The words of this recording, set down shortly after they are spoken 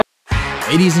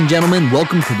Ladies and gentlemen,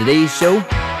 welcome to today's show.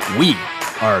 We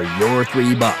are your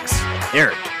 $3.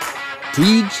 Eric,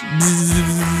 Teej,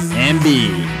 and B.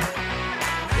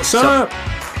 What's up?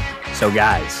 So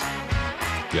guys,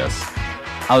 Yes.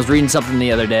 I was reading something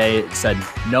the other day. It said,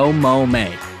 no mo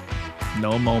may.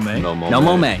 No mo may. No mo. No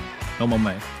mo may. No mo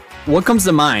may. What comes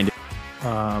to mind?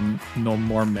 No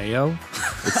more mayo.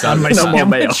 It sounds my like No more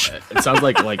mayo. It sounds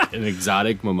like an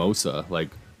exotic mimosa, like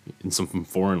in some from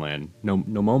foreign land. No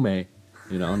mome.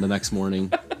 You know, the next morning.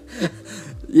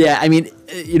 Yeah, I mean,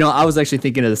 I was actually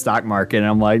thinking of the stock market, and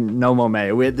I'm like, no mo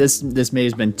may. This May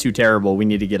has been too terrible. We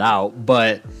need to get out.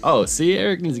 But Oh, see,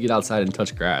 Eric needs to get outside and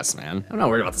touch grass, man. I'm not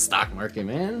worried about the stock market,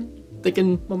 man.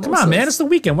 Thinking mimosas. Come on, man. It's the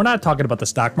weekend. We're not talking about the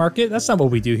stock market. That's not what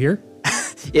we do here.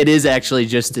 it is actually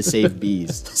just to save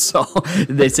bees. So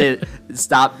they say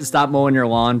stop mowing your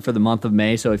lawn for the month of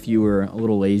May. So if you were a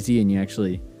little lazy and you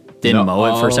actually didn't mow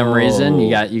it for some reason, you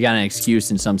got an excuse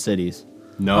in some cities.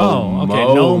 No. Oh,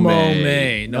 okay. No mo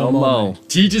may. No mo.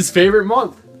 Teach's favorite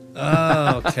month.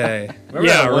 Oh, okay. Remember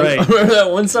Yeah, that one- right. Remember that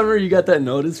one summer you got that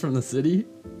notice from the city?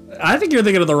 I think you're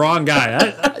thinking of the wrong guy.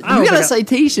 You got a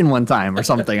citation one time or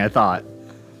something, I thought.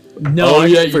 No,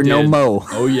 you for no did. mo.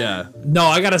 Oh yeah. no,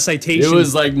 I got a citation. It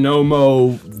was like no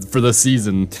mo for the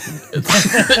season.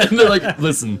 And they're like,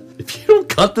 listen, if you don't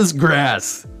cut this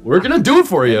grass, we're gonna do it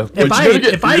for you. if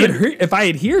I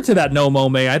adhere to that no mo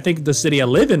may, I think the city I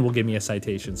live in will give me a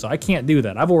citation. So I can't do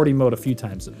that. I've already mowed a few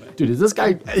times in May. Dude, is this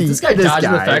guy dodging the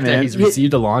guy, fact man. that he's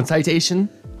received a lawn citation?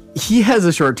 He has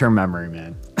a short-term memory,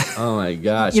 man. Oh my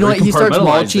gosh. You know what? He starts compartmentalized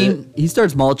mulching. it. He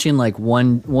starts mulching like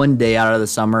one day out of the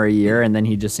summer a year, and then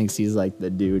he just thinks he's like the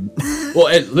dude. Well,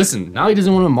 and listen, now he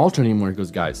doesn't want to mulch anymore. He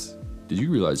goes, guys, did you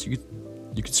realize you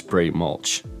could spray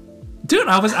mulch? Dude,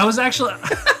 I was actually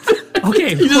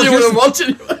okay. He doesn't want to mulch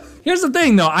anymore. Here's the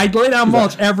thing, though. I lay down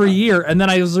mulch every year, and then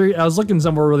I was looking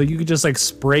somewhere where you could just like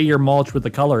spray your mulch with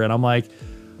the color, and I'm like,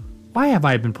 why have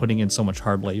I been putting in so much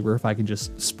hard labor if I can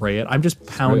just spray it? I'm just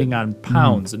pounding on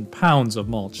pounds and pounds of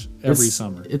mulch every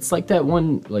summer. It's like that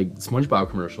one like SpongeBob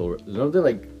commercial. Don't they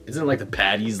like? Isn't it like the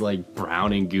patties like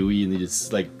brown and gooey, and they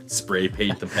just like spray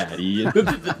paint the patty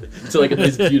to like a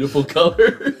nice beautiful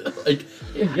color? Like,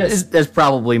 yes. There's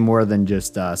probably more than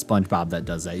just SpongeBob that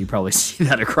does that. You probably see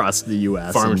that across the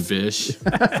U.S. Farm fish,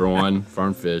 for one.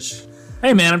 Farm fish.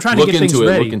 Hey, man, I'm trying to Look get things into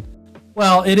it. ready.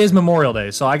 Well, it is Memorial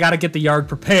Day, so I got to get the yard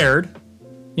prepared.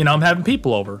 I'm having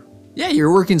people over. Yeah,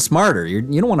 you're working smarter. You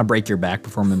don't want to break your back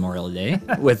before Memorial Day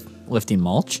with lifting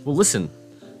mulch. Well, listen,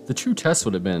 the true test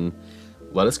would have been,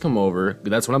 let us come over.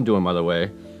 That's what I'm doing, by the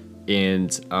way.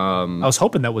 And I was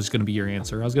hoping that was going to be your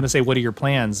answer. I was going to say, what are your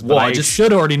plans? But Well, I I just-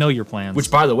 should already know your plans. which,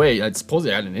 by the way, I suppose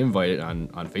I had an invite on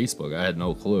Facebook. I had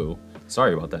no clue.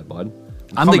 Sorry about that, bud.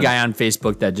 I'm the coming. guy on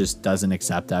Facebook that just doesn't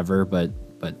accept ever, but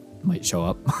might show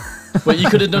up. But you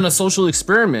could have done a social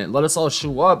experiment. Let us all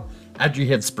show up after you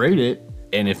have sprayed it,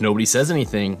 and if nobody says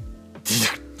anything,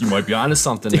 you might be onto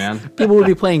something, man. People would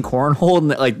be playing cornhole, and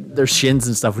like their shins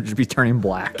and stuff would just be turning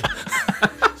black.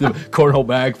 The cornhole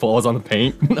bag falls on the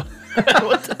paint.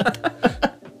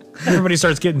 Everybody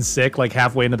starts getting sick like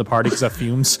halfway into the party because of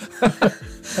fumes.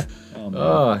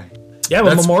 Yeah,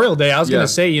 but Memorial Day, I was going to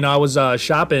say, I was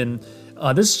shopping.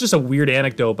 This is just a weird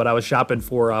anecdote, but I was shopping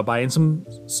for buying some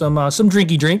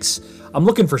drinky drinks. I'm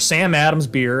looking for Sam Adams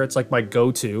beer. It's like my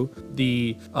go-to.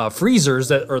 The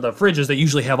freezers or the fridges that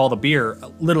usually have all the beer.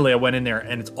 Literally, I went in there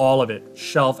and it's all of it,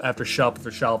 shelf after shelf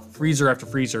after shelf, freezer after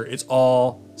freezer. It's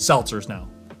all seltzers now.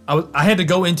 I had to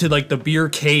go into like the beer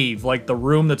cave, like the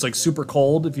room that's like super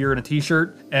cold if you're in a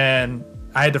t-shirt, and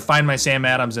I had to find my Sam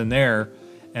Adams in there.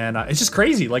 And it's just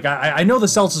crazy. Like I know the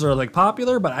seltzers are like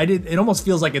popular, but it almost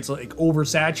feels like it's like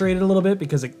oversaturated a little bit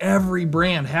because like every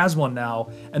brand has one now.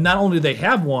 And not only do they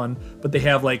have one, but they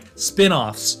have like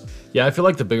spin-offs. Yeah, I feel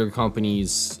like the bigger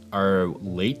companies are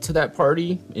late to that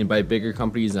party. And by bigger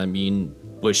companies, I mean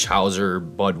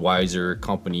Bushhauser, Budweiser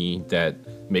company that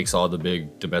makes all the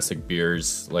big domestic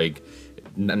beers. Like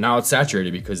now it's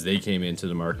saturated because they came into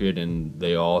the market and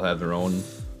they all have their own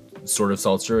sort of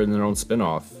seltzer and their own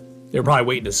spin-off. They were probably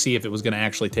waiting to see if it was going to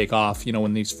actually take off,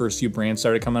 when these first few brands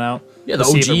started coming out. Yeah, the To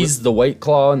see if it OGs, was- the White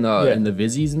Claw and the Yeah. and the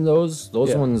Vizzies and those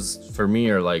Yeah. ones for me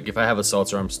are like, if I have a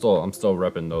seltzer, I'm still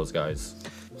repping those guys.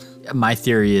 My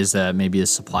theory is that maybe the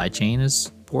supply chain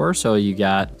is poor, so you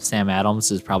got Sam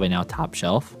Adams is probably now top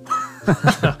shelf.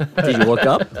 Did you look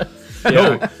up?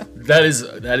 No, that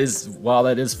is while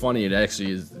that is funny, it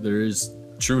actually is. There is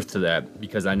truth to that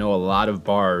because I know a lot of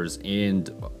bars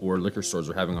or liquor stores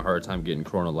are having a hard time getting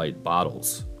Corona Light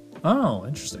bottles. Oh,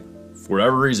 interesting. For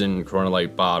whatever reason, Corona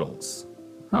Light bottles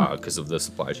because of the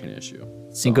supply chain issue.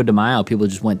 Cinco de Mayo, people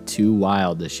just went too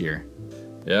wild this year.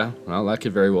 Yeah, well, that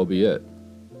could very well be it.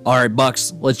 All right,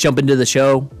 Bucks, let's jump into the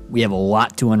show. We have a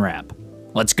lot to unwrap.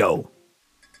 Let's go.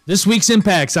 This week's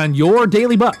impacts on your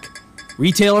Daily Buck.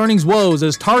 Retail earnings woes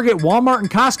as Target, Walmart, and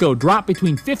Costco drop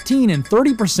between 15 and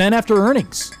 30% after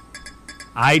earnings.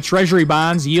 Treasury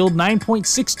bonds yield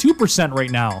 9.62%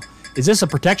 right now. Is this a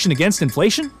protection against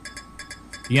inflation?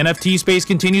 The NFT space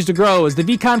continues to grow as the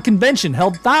VeeCon convention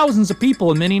held thousands of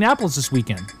people in Minneapolis this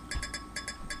weekend.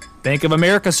 Bank of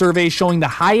America survey showing the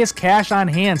highest cash on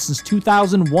hand since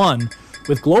 2001,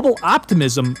 with global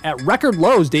optimism at record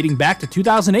lows dating back to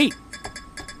 2008.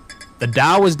 The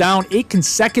Dow was down 8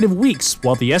 consecutive weeks,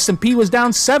 while the S&P was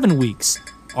down 7 weeks.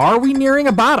 Are we nearing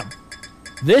a bottom?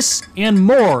 This and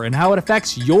more, and how it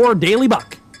affects your Daily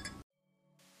Buck.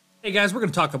 Hey guys, we're going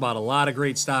to talk about a lot of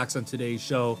great stocks on today's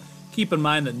show. Keep in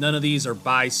mind that none of these are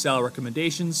buy-sell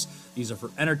recommendations. These are for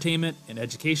entertainment and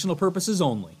educational purposes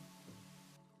only.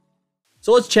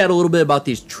 So let's chat a little bit about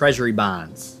these treasury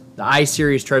bonds. The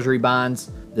I-Series treasury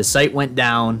bonds, the site went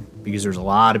down because there's a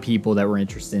lot of people that were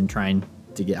interested in trying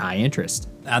to get high interest.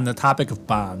 On the topic of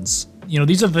bonds,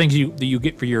 these are the things that you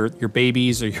get for your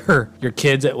babies or your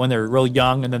kids when they're real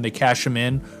young, and then they cash them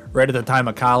in right at the time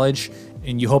of college,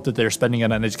 and you hope that they're spending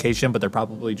it on education, but they're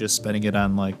probably just spending it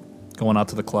on like going out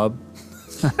to the club.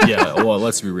 Yeah, well,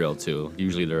 let's be real too.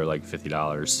 Usually they're like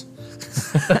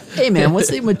 $50. Hey man, once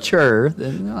they mature,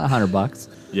 then $100.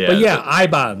 Yeah, but yeah,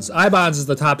 I-bonds. I-bonds is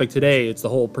the topic today. It's the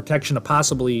whole protection of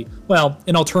possibly,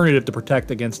 an alternative to protect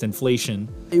against inflation.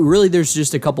 Really, there's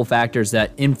just a couple factors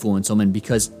that influence them, and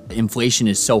because inflation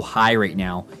is so high right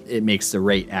now, it makes the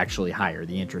rate actually higher,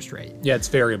 the interest rate. Yeah, it's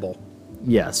variable.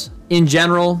 Yes. In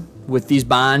general, with these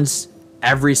bonds,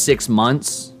 every 6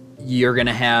 months, you're going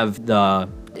to have the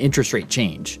interest rate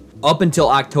change. Up until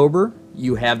October,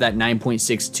 you have that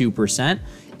 9.62%.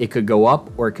 It could go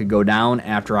up or it could go down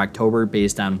after October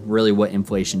based on really what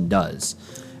inflation does.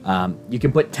 You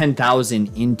can put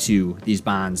 $10,000 into these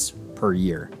bonds per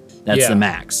year. That's the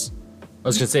max. I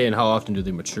was gonna say, and how often do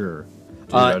they mature?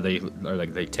 Are they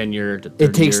 10-year to 30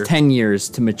 It takes year? 10 years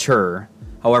to mature.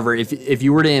 However, if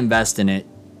you were to invest in it,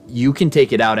 you can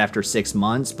take it out after 6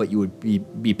 months, but you would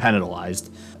be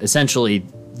penalized. Essentially,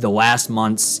 the last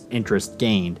month's interest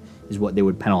gained is what they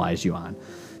would penalize you on.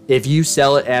 If you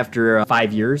sell it after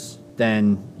 5 years,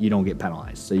 then you don't get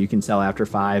penalized. So you can sell after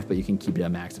 5, but you can keep it at a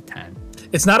max of 10.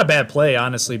 It's not a bad play,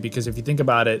 honestly, because if you think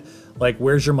about it, like,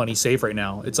 where's your money safe right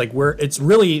now? It's like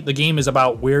the game is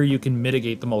about where you can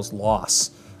mitigate the most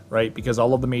loss, right? Because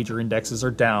all of the major indexes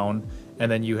are down,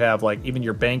 and then you have like even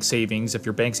your bank savings. If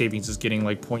your bank savings is getting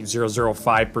like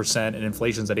 0.005% and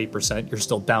inflation's at 8%, you're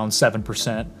still down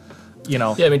 7%. Yeah,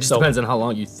 I mean, it just depends on how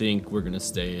long you think we're gonna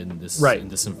stay in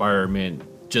this environment.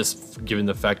 Just given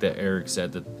the fact that Eric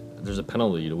said that there's a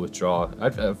penalty to withdraw,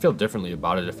 I feel differently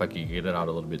about it if I could get it out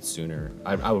a little bit sooner.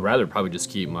 I would rather probably just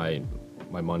keep my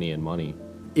money in money.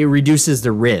 It reduces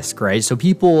the risk, right? So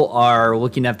people are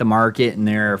looking at the market and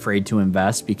they're afraid to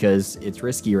invest because it's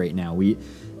risky right now.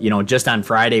 Just on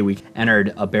Friday, we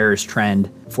entered a bearish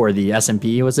trend for the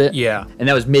S&P, was it? Yeah. And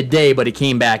that was midday, but it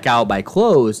came back out by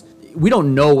close. We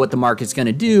don't know what the market's going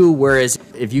to do, whereas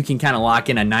if you can kind of lock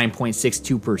in a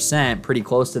 9.62%, pretty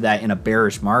close to that in a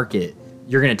bearish market,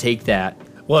 you're going to take that.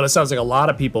 Well, it sounds like a lot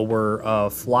of people were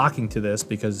flocking to this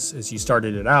because as you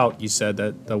started it out, you said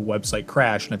that the website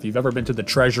crashed. And if you've ever been to the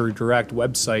Treasury Direct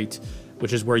website,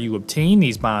 which is where you obtain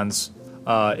these bonds,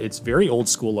 it's very old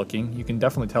school looking. You can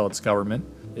definitely tell it's government.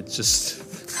 It's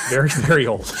just very, very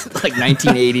old. Like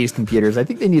 1980s computers. I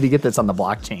think they need to get this on the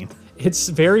blockchain. It's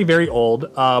very, very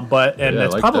old,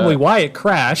 that's probably why it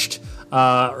crashed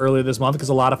earlier this month, because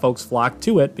a lot of folks flocked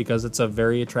to it because it's a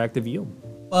very attractive yield.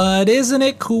 But isn't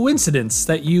it coincidence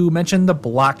that you mentioned the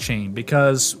blockchain?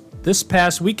 Because this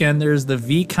past weekend, there's the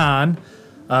VeeCon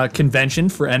convention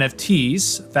for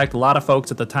NFTs. In fact, a lot of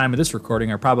folks at the time of this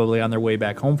recording are probably on their way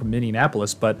back home from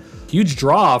Minneapolis, but huge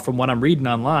draw from what I'm reading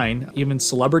online. Even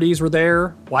celebrities were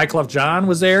there. Wyclef Jean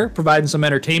was there, providing some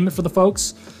entertainment for the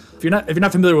folks. If you're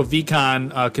not familiar with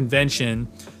VeeCon convention,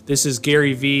 this is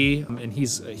Gary Vee, and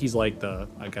he's like the,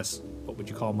 I guess, what would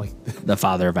you call him? Like the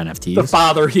father of NFTs. The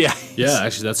father, yeah. Yeah,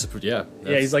 actually, yeah,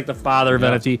 he's like the father of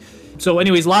NFT. So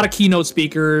anyways, a lot of keynote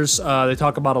speakers. They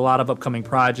talk about a lot of upcoming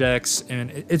projects, and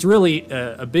it's really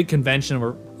a big convention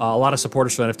where a lot of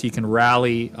supporters for NFT can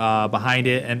rally behind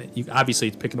it, and obviously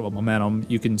it's picking up momentum.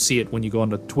 You can see it when you go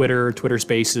into Twitter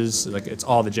Spaces, like it's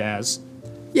all the jazz.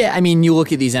 Yeah, I mean, you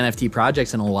look at these NFT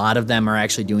projects, and a lot of them are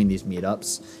actually doing these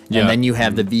meetups. And then you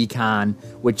have the VeeCon,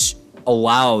 which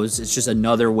allows, it's just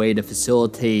another way to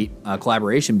facilitate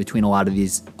collaboration between a lot of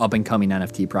these up and coming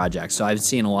NFT projects. So I've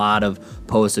seen a lot of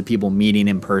posts of people meeting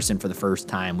in person for the first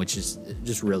time, which is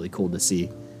just really cool to see.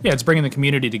 Yeah, it's bringing the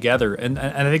community together. And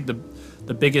I think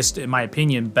the biggest, in my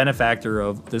opinion, benefactor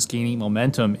of this gaining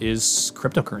momentum is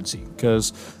cryptocurrency,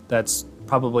 because that's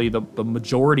probably the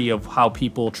majority of how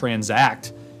people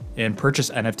transact and purchase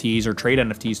NFTs or trade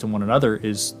NFTs to one another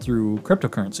is through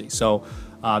cryptocurrency. So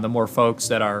the more folks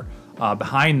that are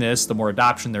behind this, the more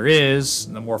adoption there is,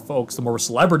 and the more folks, the more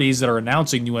celebrities that are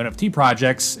announcing new NFT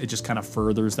projects, it just kind of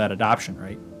furthers that adoption,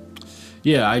 right?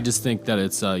 Yeah, I just think that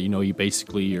it's you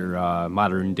basically your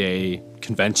modern day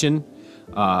convention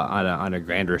on a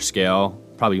grander scale,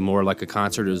 probably more like a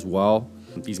concert as well.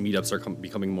 These meetups are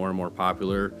becoming more and more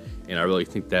popular, and I really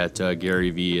think that Gary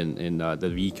Vee and the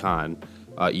VeeCon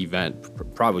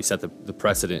event probably set the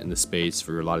precedent in the space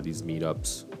for a lot of these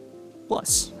meetups.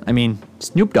 Plus, I mean,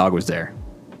 Snoop Dogg was there.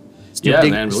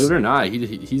 Man, believe it or not,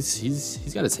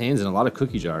 he's got his hands in a lot of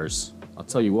cookie jars. I'll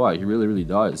tell you what, he really, really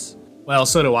does. Well,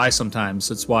 so do I sometimes.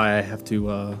 That's why I have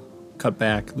to cut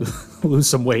back, lose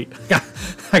some weight.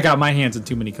 I got my hands in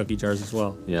too many cookie jars as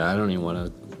well. Yeah, I don't even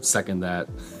want to second that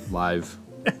live.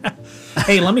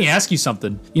 Hey, let me ask you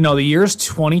something. You know, the year's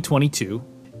 2022.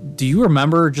 Do you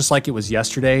remember, just like it was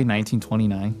yesterday,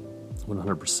 1929?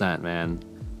 100%, man.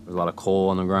 There's a lot of coal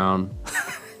on the ground.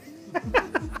 A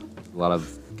lot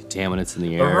of contaminants in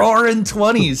the air. Roaring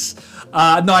 20s.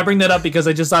 No, I bring that up because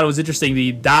I just thought it was interesting.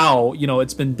 The Dow,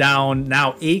 it's been down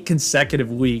now 8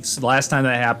 consecutive weeks. The last time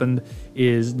that happened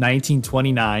is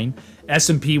 1929.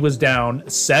 S&P was down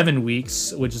 7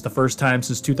 weeks, which is the first time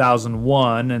since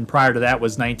 2001. And prior to that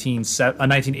was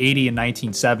 1980 and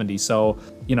 1970. So,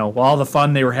 all the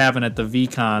fun they were having at the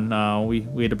VeeCon,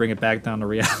 we had to bring it back down to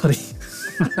reality.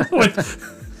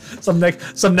 With some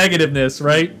negativeness,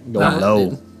 right?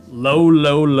 Low.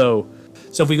 Low.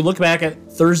 So if we look back at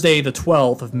Thursday, the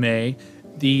 12th of May,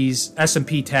 these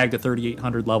S&P tagged the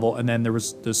 3,800 level, and then there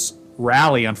was this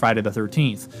rally on Friday the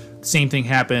 13th. Same thing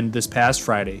happened this past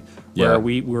Friday, where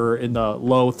we were in the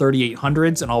low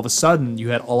 3,800s, and all of a sudden you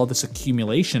had all of this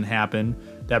accumulation happen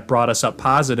that brought us up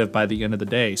positive by the end of the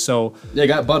day. So they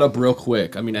got butt up real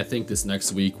quick. I mean, I think this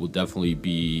next week will definitely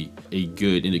be a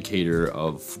good indicator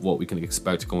of what we can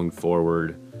expect going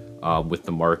forward with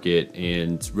the market,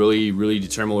 and really, really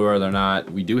determine whether or not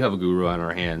we do have a guru on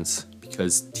our hands,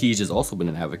 because Tej has also been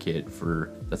an advocate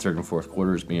for the third and fourth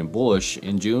quarters being bullish,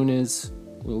 and June is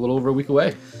a little over a week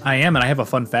away. I am, and I have a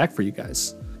fun fact for you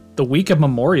guys. The week of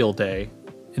Memorial Day,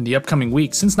 in the upcoming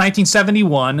week, since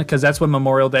 1971, because that's when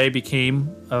Memorial Day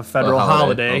became a federal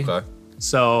holiday. Okay.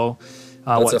 So,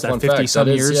 That's what's a that, fun 50 fact. some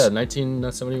That years? is,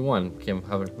 1971 came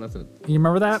nothing. You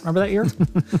remember that? Remember that year?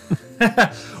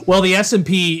 Well, the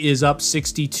S&P is up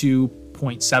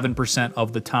 62.7%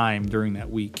 of the time during that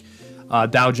week.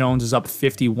 Dow Jones is up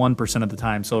 51% of the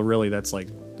time. So really, that's a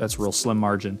real slim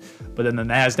margin. But then the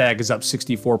NASDAQ is up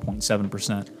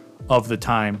 64.7% of the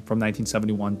time from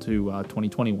 1971 to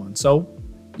 2021. So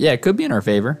Yeah, it could be in our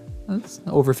favor. That's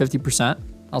over 50%.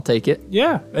 I'll take it.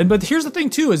 yeah, but here's the thing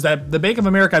too, is that the Bank of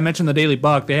America, I mentioned the Daily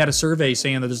Buck, they had a survey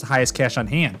saying that there's the highest cash on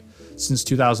hand since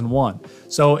 2001.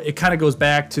 So it kind of goes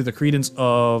back to the credence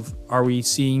of, are we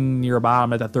seeing near a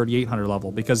bottom at that 3,800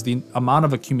 level? Because the amount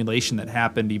of accumulation that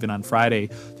happened even on Friday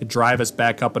to drive us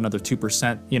back up another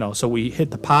 2%, so we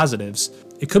hit the positives.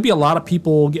 It could be a lot of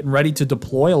people getting ready to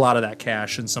deploy a lot of that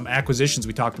cash, and some acquisitions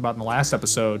we talked about in the last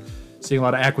episode, seeing a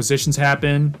lot of acquisitions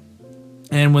happen.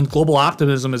 And when global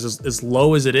optimism is as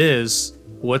low as it is,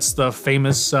 what's the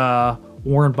famous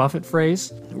Warren Buffett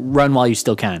phrase? Run while you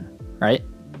still can, right?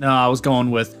 No, I was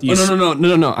going with...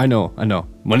 No. I know.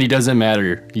 Money doesn't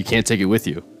matter. You can't take it with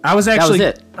you. I was actually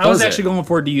going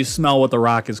for, do you smell what The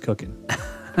Rock is cooking?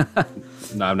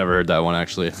 No, I've never heard that one,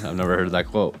 actually. I've never heard of that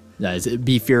quote. Guys,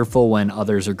 be fearful when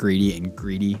others are greedy, and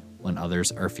greedy when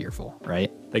others are fearful, right?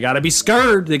 They got to be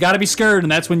scared. And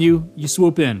that's when you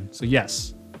swoop in. So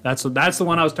yes, that's the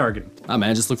one I was targeting. Oh,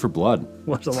 man, just look for blood.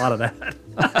 There's a lot of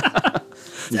that.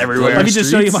 Everywhere. Let me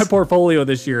just show you my portfolio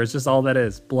this year. It's just all that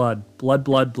is. Blood.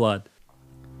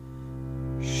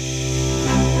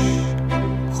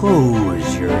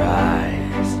 Close your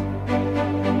eyes.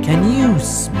 Can you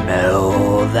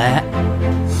smell that?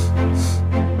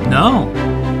 No.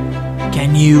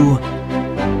 Can you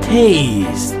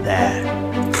taste that?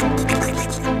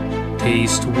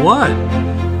 Taste what?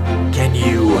 Can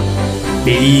you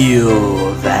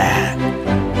feel that?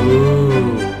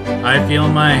 Ooh, I feel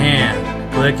my hand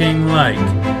clicking like,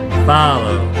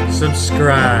 follow,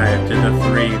 subscribe to the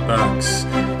 $3,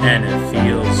 and it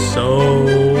feels so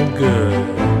good.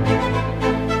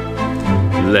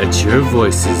 Let your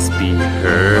voices be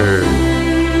heard.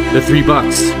 The $3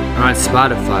 are on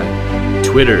Spotify,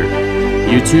 Twitter,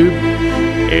 YouTube,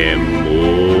 and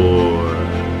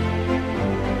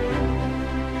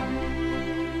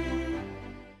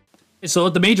more. So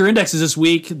the major indexes this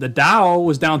week, the Dow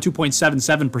was down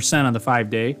 2.77% on the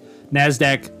 5-day.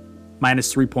 NASDAQ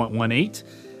minus 3.18.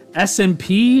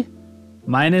 S&P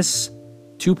minus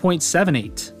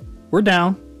 2.78. We're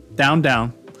down.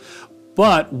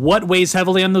 But what weighs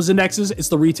heavily on those indexes? It's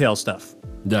the retail stuff.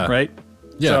 Yeah. Right?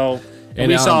 Yeah. So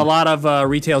we saw a lot of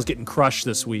retails getting crushed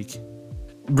this week.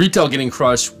 Retail getting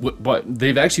crushed, but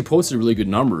they've actually posted really good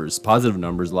numbers, positive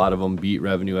numbers. A lot of them beat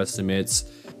revenue estimates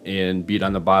and beat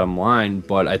on the bottom line.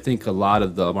 But I think a lot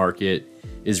of the market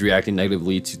is reacting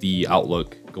negatively to the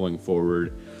outlook going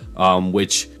forward,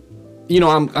 which,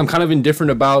 I'm kind of indifferent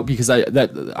about, because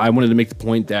I wanted to make the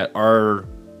point that our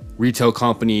retail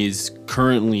companies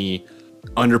currently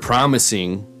under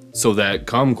promising, so that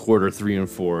come quarter 3 and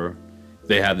 4,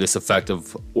 they have this effect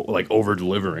of like over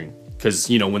delivering. Because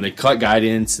when they cut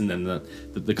guidance and then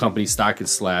the company's stock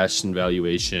is slashed in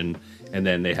valuation, and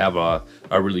then they have a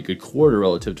really good quarter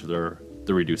relative to the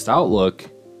reduced outlook,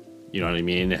 you know what I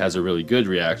mean? It has a really good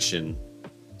reaction.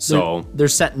 So they're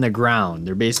setting the ground.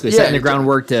 They're basically setting the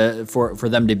groundwork for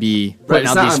them to be putting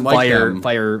out these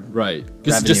fire. Right.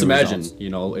 Because just imagine,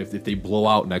 if they blow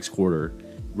out next quarter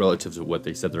relative to what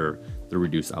they said their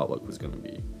reduced outlook was going to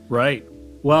be. Right.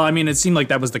 Well, I mean, it seemed like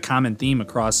that was the common theme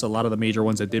across a lot of the major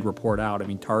ones that did report out. I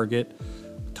mean, Target,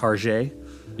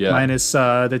 minus,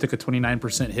 they took a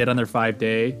 29% hit on their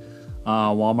 5-day.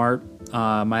 Walmart,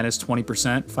 minus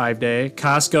 20% 5-day.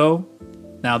 Costco,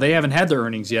 now they haven't had their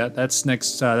earnings yet. That's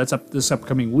this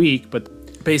upcoming week.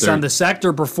 But based on the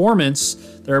sector performance,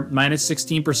 they're minus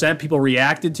 16%. People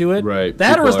reacted to it. Right.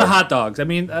 That or was the hot dogs. I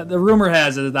mean, the rumor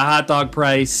has it that the hot dog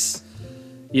price,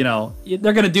 they're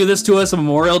going to do this to us on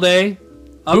Memorial Day.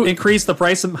 Increase the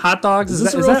price of hot dogs.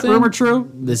 Is that rumor true?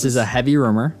 This is a heavy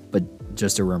rumor, but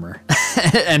just a rumor.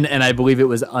 and I believe it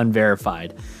was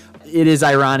unverified. It is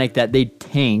ironic that they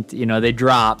tanked, they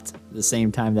dropped the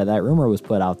same time that rumor was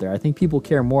put out there. I think people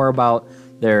care more about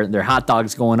their hot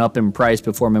dogs going up in price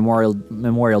before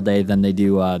Memorial Day than they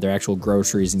do their actual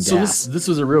groceries and gas. So this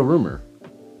was a real rumor.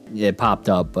 It popped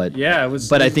up, but yeah, it was.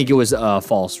 But I think it was a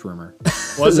false rumor.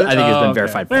 Was it? I think it's been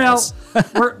verified false.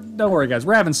 Well, don't worry, guys.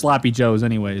 We're having sloppy joes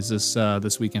anyways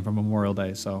this weekend for Memorial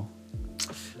Day. So.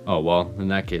 Oh well, in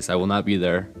that case, I will not be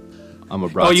there. I'm a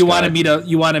broad. Oh, you wanted me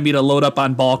to load up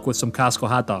on bulk with some Costco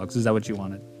hot dogs? Is that what you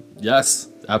wanted? Yes,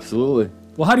 absolutely.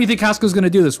 Well, how do you think Costco's going to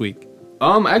do this week?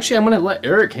 Actually, I'm gonna let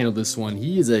Eric handle this one.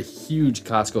 He is a huge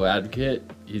Costco advocate.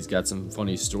 He's got some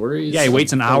funny stories. Yeah, he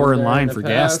waits an hour in line for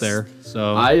gas there.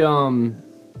 So I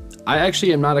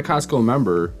actually am not a Costco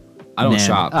member. I don't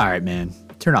shop. All right, man.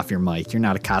 Turn off your mic. You're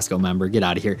not a Costco member. Get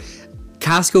out of here.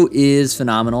 Costco is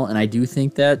phenomenal, and I do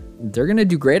think that they're gonna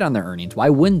do great on their earnings. Why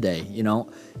wouldn't they?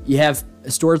 You have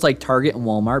stores like Target and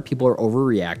Walmart. People are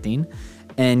overreacting,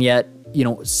 and yet,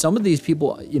 some of these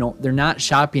people, they're not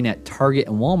shopping at Target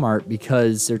and Walmart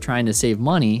because they're trying to save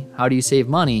money. How do you save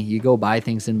money? You go buy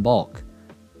things in bulk.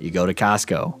 You go to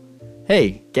Costco.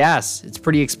 Hey, gas, it's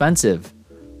pretty expensive.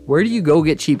 Where do you go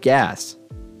get cheap gas?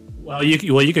 Well,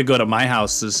 you could go to my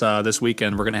house this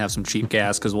weekend. We're gonna have some cheap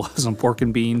gas because we'll have some pork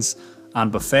and beans on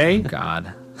buffet.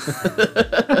 God.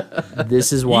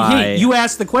 This is why you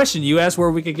asked the question. You asked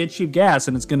where we could get cheap gas,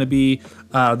 and it's gonna be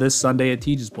this Sunday at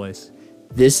Teja's place.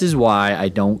 This is why I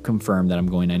don't confirm that I'm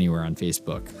going anywhere on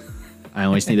Facebook. I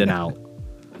always need an out.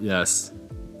 Yes.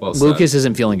 Well Lucas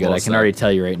isn't feeling good. Well I can already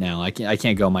tell you right now. I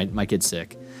can't go. My kid's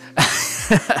sick.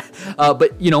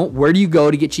 But where do you go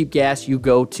to get cheap gas? You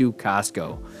go to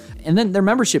Costco, and then their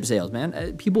membership sales,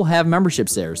 man. People have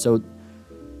memberships there, so.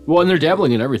 Well, and they're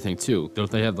dabbling in everything too. Don't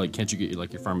they have can't you get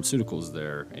your pharmaceuticals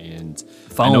there? And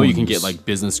Phones. I know you can get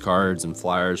business cards and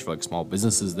flyers for small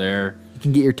businesses there. You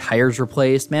can get your tires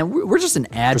replaced, man. We're just an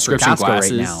ad for Costco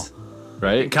glasses, right now.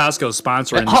 Right? Costco's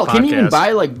sponsoring this podcast. Can you even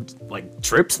buy like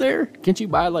trips there? Can't you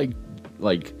buy like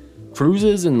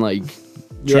cruises and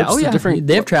trips to different?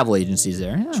 They have travel agencies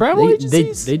there. Yeah, travel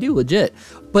agencies? They do legit.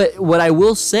 But what I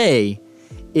will say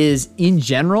is, in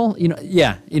general,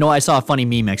 I saw a funny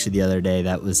meme actually the other day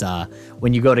that was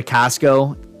when you go to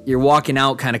Costco, you're walking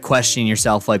out kind of questioning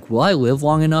yourself, will I live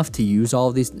long enough to use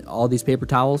all these paper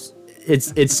towels?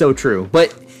 It's so true.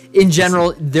 But in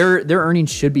general, their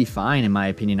earnings should be fine, in my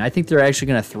opinion. I think they're actually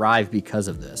going to thrive because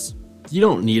of this. You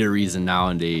don't need a reason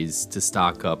nowadays to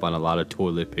stock up on a lot of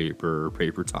toilet paper or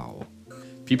paper towel.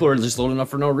 People are just loading up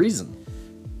for no reason.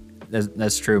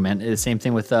 That's true, man. The same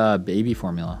thing with baby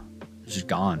formula. It's just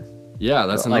gone. Yeah,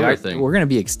 that's another thing. We're gonna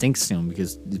be extinct soon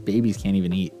because these babies can't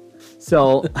even eat.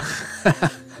 So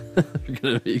We're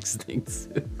gonna be extinct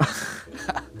soon.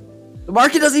 the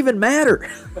market doesn't even matter.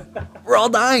 We're all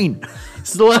dying.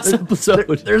 This is the last episode.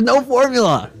 There's no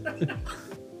formula.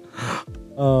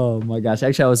 Oh my gosh!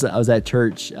 Actually, I was at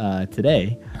church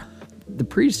today. The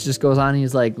priest just goes on and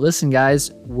he's like, "Listen,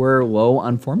 guys, we're low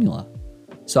on formula,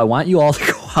 so I want you all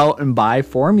to go out and buy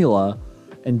formula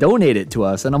and donate it to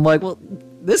us." And I'm like, "Well,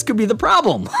 this could be the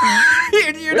problem."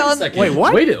 You're not. Wait,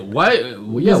 what? Wait, why?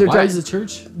 Yeah, why is the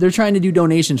church? They're trying to do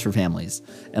donations for families,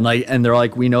 and they're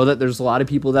like, we know that there's a lot of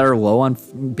people that are low on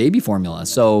baby formula,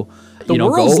 so The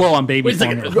world's low on baby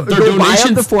formula. go buy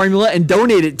up the formula and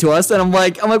donate it to us. And I'm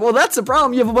like, well, that's the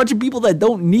problem. You have a bunch of people that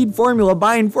don't need formula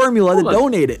buying formula to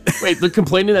donate it. Wait, they're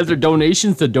complaining that their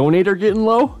donations to donate are getting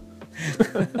low?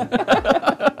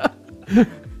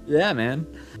 Yeah, man.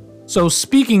 So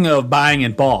speaking of buying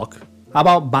in bulk, how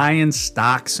about buying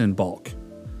stocks in bulk?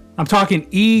 I'm talking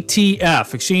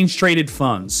ETF, exchange traded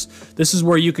funds. This is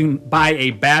where you can buy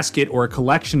a basket or a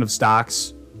collection of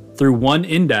stocks through one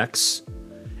index.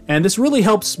 And this really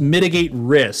helps mitigate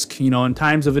risk. You know, in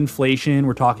times of inflation,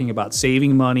 we're talking about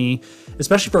saving money,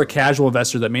 especially for a casual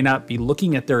investor that may not be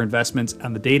looking at their investments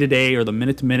on the day-to-day or the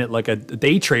minute-to-minute like a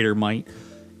day trader might.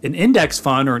 An index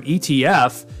fund or an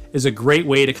ETF is a great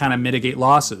way to kind of mitigate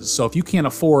losses. So if you can't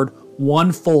afford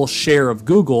one full share of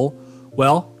Google,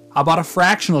 well, how about a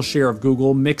fractional share of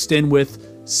Google mixed in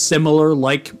with similar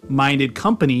like-minded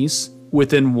companies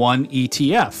within one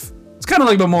ETF? It's kind of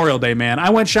like Memorial Day, man.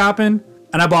 I went shopping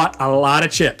and I bought a lot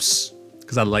of chips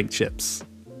because I like chips.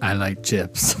 I like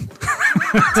chips.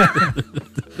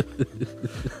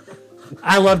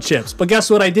 I love chips, but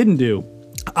guess what I didn't do?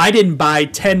 I didn't buy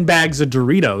 10 bags of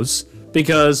Doritos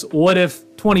because what if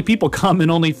 20 people come and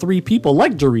only 3 people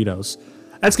like Doritos?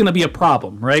 That's going to be a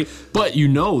problem, right? But you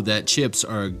know that chips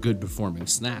are a good performing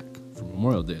snack for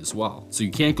Memorial Day as well. So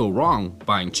you can't go wrong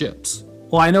buying chips.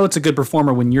 Well, I know it's a good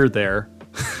performer when you're there.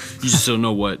 You just don't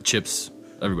know what chips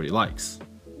everybody likes.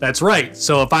 That's right.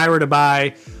 So if I were to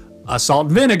buy a salt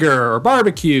and vinegar or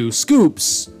barbecue,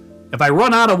 scoops, if I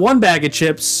run out of one bag of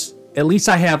chips, at least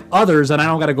I have others and I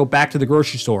don't got to go back to the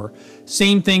grocery store.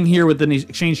 Same thing here with an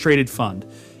exchange traded fund.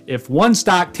 If one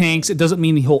stock tanks, it doesn't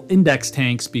mean the whole index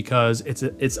tanks because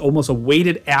it's almost a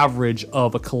weighted average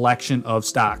of a collection of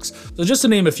stocks. So just to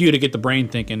name a few to get the brain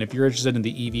thinking, if you're interested in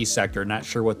the EV sector, not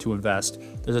sure what to invest,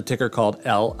 there's a ticker called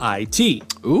LIT.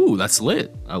 Ooh, that's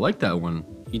lit. I like that one.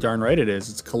 You darn right it is.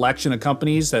 It's a collection of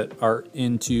companies that are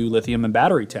into lithium and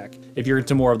battery tech. If you're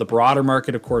into more of the broader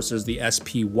market, of course, there's the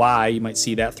SPY. You might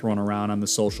see that thrown around on the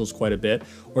socials quite a bit.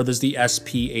 Or there's the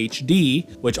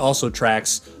SPHD, which also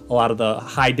tracks a lot of the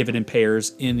high dividend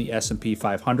payers in the S&P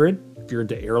 500. If you're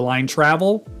into airline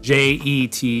travel,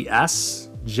 JETS,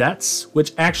 Jets,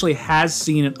 which actually has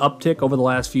seen an uptick over the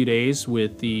last few days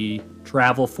with the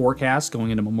travel forecast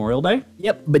going into Memorial Day.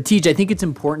 Yep, but Tej, I think it's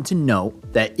important to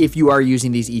note that if you are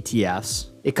using these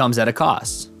ETFs, it comes at a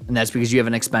cost. And that's because you have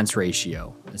an expense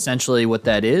ratio. Essentially what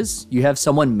that is, you have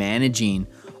someone managing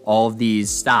all of these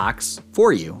stocks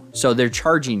for you. So they're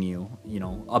charging you,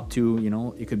 up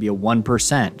to, it could be a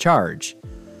 1% charge.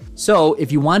 So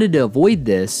if you wanted to avoid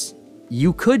this,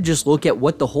 you could just look at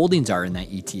what the holdings are in that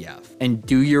ETF and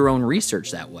do your own research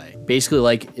that way. Basically,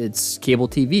 like it's cable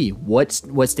TV. What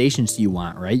stations do you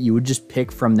want, right? You would just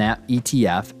pick from that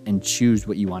ETF and choose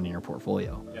what you want in your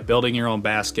portfolio. Yeah, building your own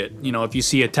basket. If you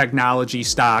see a technology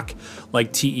stock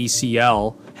like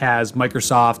TECL has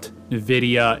Microsoft,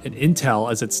 NVIDIA, and Intel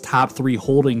as its top 3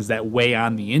 holdings that weigh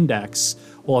on the index,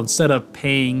 well, instead of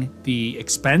paying the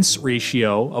expense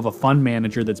ratio of a fund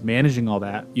manager that's managing all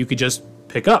that, you could just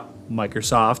pick up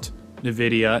Microsoft,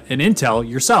 NVIDIA, and Intel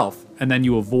yourself, and then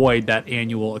you avoid that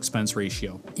annual expense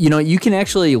ratio. You can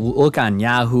actually look on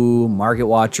Yahoo, Market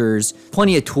Watchers,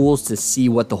 plenty of tools to see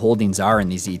what the holdings are in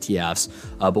these ETFs.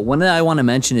 But one that I want to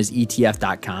mention is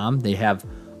ETF.com. They have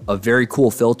a very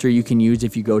cool filter you can use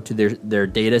if you go to their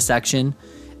data section,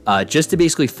 just to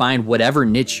basically find whatever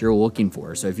niche you're looking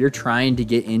for. So if you're trying to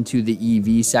get into the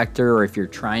EV sector or if you're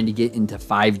trying to get into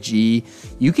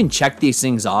 5G, you can check these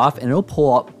things off and it'll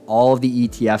pull up all of the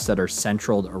ETFs that are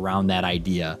centered around that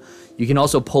idea. You can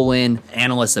also pull in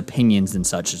analyst opinions and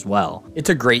such as well. It's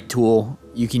a great tool.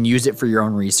 You can use it for your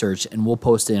own research and we'll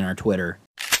post it in our Twitter.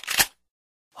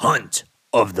 Hunt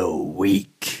of the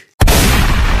week.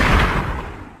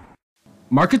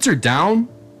 Markets are down,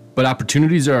 but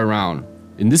opportunities are around.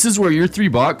 And this is where your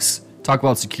 $3 talk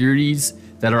about securities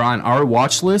that are on our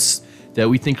watch list that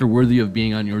we think are worthy of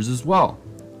being on yours as well.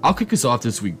 I'll kick us off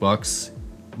this week, Bucks.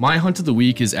 My hunt of the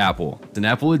week is Apple. It's an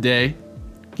apple a day.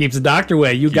 Keeps the doctor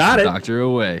away. You got it. Doctor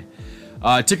away.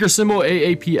 Ticker symbol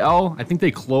AAPL. I think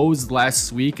they closed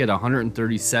last week at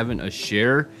 137 a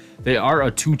share. They are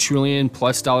a $2 trillion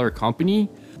plus company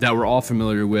that we're all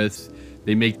familiar with.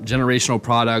 They make generational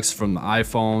products from the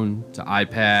iPhone to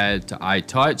iPad to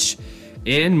iTouch.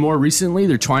 And more recently,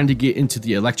 they're trying to get into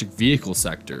the electric vehicle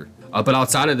sector. But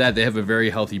outside of that, they have a very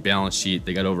healthy balance sheet.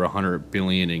 They got over $100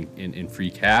 billion in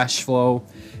free cash flow.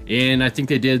 And I think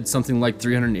they did something like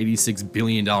 $386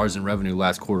 billion in revenue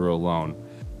last quarter alone.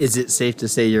 Is it safe to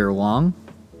say you're long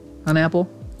on Apple?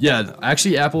 Yeah,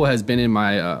 actually, Apple has been in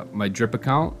my my DRIP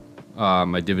account,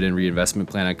 my dividend reinvestment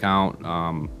plan account,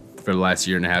 for the last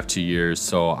year and a half, 2 years.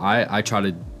 So I try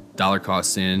to dollar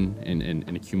cost in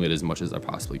and accumulate as much as I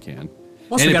possibly can.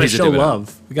 Plus, we got to show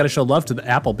love. We got to show love to the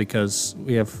Apple because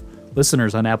we have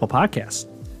listeners on Apple Podcasts.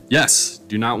 Yes,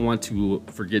 do not want to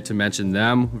forget to mention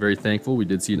them. Very thankful. We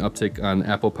did see an uptick on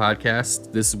Apple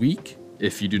Podcasts this week.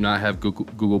 If you do not have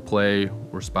Google Play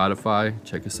or Spotify,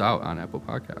 check us out on Apple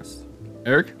Podcasts.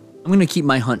 Eric? I'm going to keep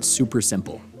my hunt super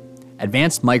simple.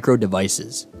 Advanced Micro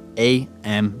Devices,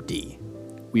 AMD.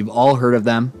 We've all heard of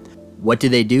them. What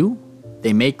do?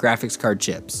 They make graphics card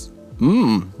chips.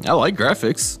 I like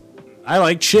graphics. I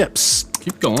like chips.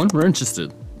 Keep going. We're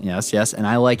interested. Yes, and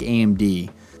I like AMD.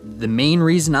 The main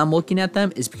reason I'm looking at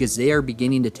them is because they are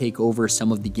beginning to take over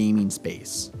some of the gaming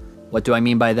space. What do I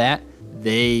mean by that?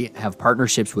 They have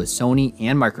partnerships with Sony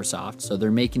and Microsoft, so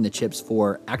they're making the chips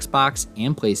for Xbox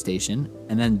and PlayStation.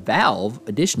 And then Valve,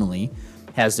 additionally,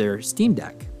 has their Steam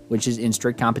Deck, which is in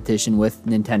strict competition with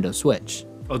Nintendo Switch.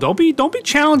 Oh, don't be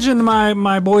challenging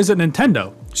my boys at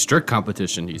Nintendo. Strict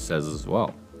competition, he says as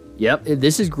well. Yep,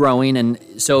 this is growing, and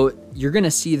so you're going to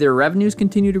see their revenues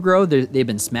continue to grow. They've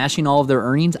been smashing all of their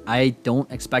earnings. I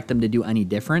don't expect them to do any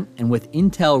different. And with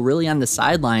Intel really on the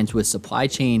sidelines with supply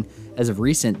chain as of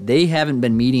recent, they haven't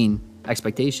been meeting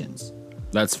expectations.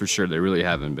 That's for sure. They really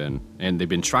haven't been. And they've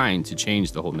been trying to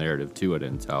change the whole narrative too at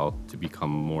Intel to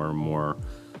become more and more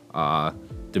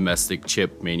domestic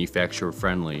chip manufacturer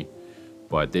friendly.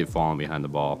 But they've fallen behind the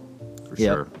ball for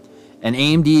sure. And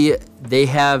AMD, they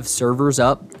have servers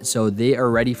up, so they are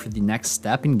ready for the next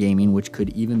step in gaming, which could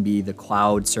even be the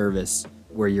cloud service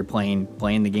where you're playing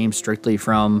the game strictly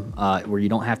from where you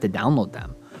don't have to download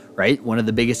them, right? One of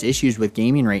the biggest issues with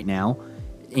gaming right now,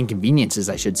 inconveniences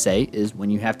I should say, is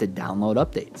when you have to download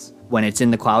updates. When it's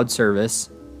in the cloud service,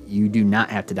 you do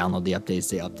not have to download the updates.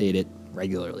 They update it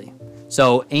regularly.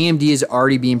 So AMD is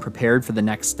already being prepared for the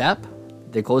next step.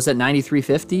 They closed at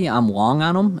 93.50. I'm long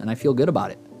on them, and I feel good about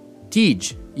it.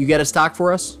 Tej, you got a stock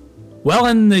for us? Well,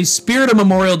 in the spirit of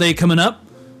Memorial Day coming up,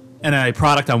 and a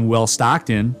product I'm well stocked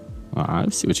in. I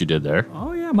see what you did there.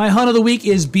 Oh, yeah. My hunt of the week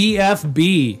is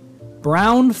BFB,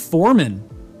 Brown-Forman.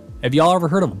 Have y'all ever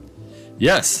heard of him?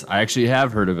 Yes, I actually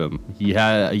have heard of him. He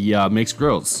makes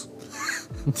grills.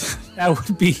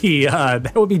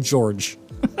 That would be George.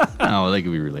 Oh, they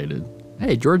could be related.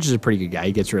 Hey, George is a pretty good guy.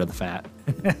 He gets rid of the fat.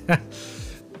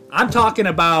 I'm talking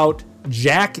about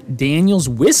Jack Daniel's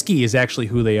Whiskey is actually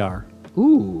who they are.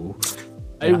 Ooh.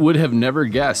 I would have never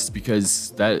guessed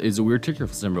because that is a weird ticker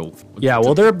symbol. Yeah,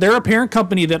 well, they're a parent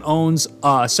company that owns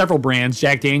several brands,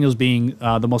 Jack Daniel's being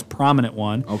the most prominent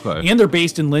one. Okay. And they're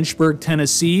based in Lynchburg,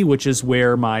 Tennessee, which is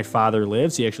where my father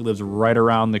lives. He actually lives right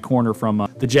around the corner from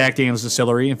the Jack Daniel's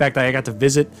distillery. In fact, I got to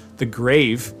visit the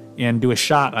grave and do a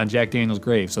shot on Jack Daniel's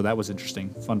grave, so that was interesting.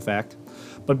 Fun fact.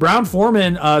 But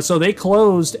Brown-Forman, so they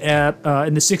closed at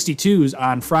in the 62s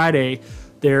on Friday.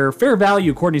 Their fair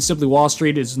value, according to Simply Wall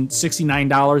Street, is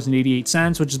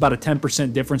 $69.88, which is about a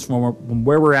 10% difference from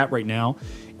where we're at right now.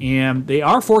 And they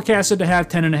are forecasted to have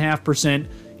 10.5%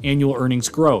 annual earnings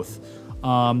growth.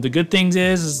 The good thing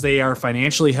is they are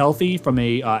financially healthy from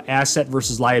a asset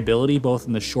versus liability, both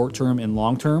in the short term and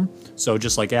long term. So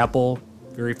just like Apple,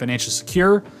 very financially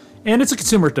secure. And it's a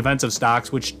consumer defensive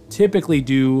stocks, which typically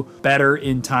do better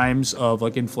in times of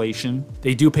like inflation.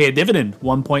 They do pay a dividend,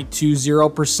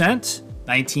 1.20%,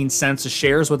 19 cents a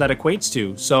share is what that equates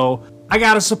to. So I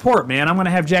got to support, man. I'm going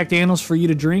to have Jack Daniel's for you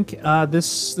to drink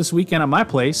this weekend at my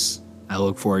place. I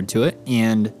look forward to it.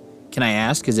 And can I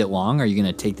ask, is it long? Are you going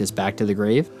to take this back to the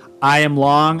grave? I am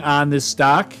long on this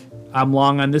stock. I'm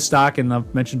long on this stock, and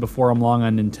I've mentioned before I'm long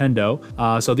on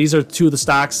Nintendo. So these are two of the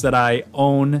stocks that I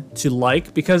own to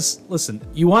like because, listen,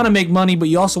 you want to make money, but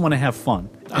you also want to have fun.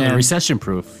 And recession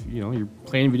proof. You know, you're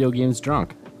playing video games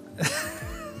drunk.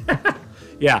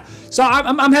 Yeah. So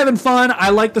I'm having fun. I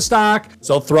like the stock.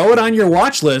 So throw it on your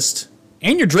watch list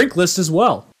and your drink list as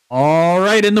well. All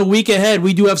right. In the week ahead,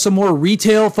 we do have some more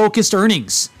retail-focused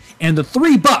earnings. And the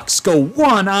 $3 go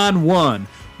one-on-one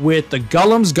with the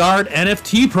Gullum's Guard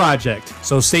NFT project.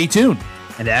 So stay tuned.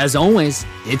 And as always,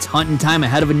 it's hunting time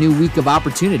ahead of a new week of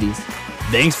opportunities.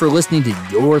 Thanks for listening to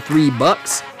Your 3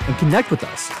 Bucks, and connect with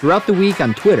us throughout the week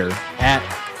on Twitter at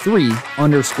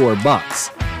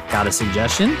 3_bucks. Got a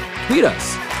suggestion? Tweet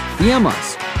us, DM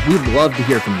us. We'd love to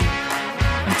hear from you.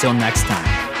 Until next time,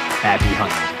 happy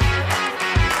hunting.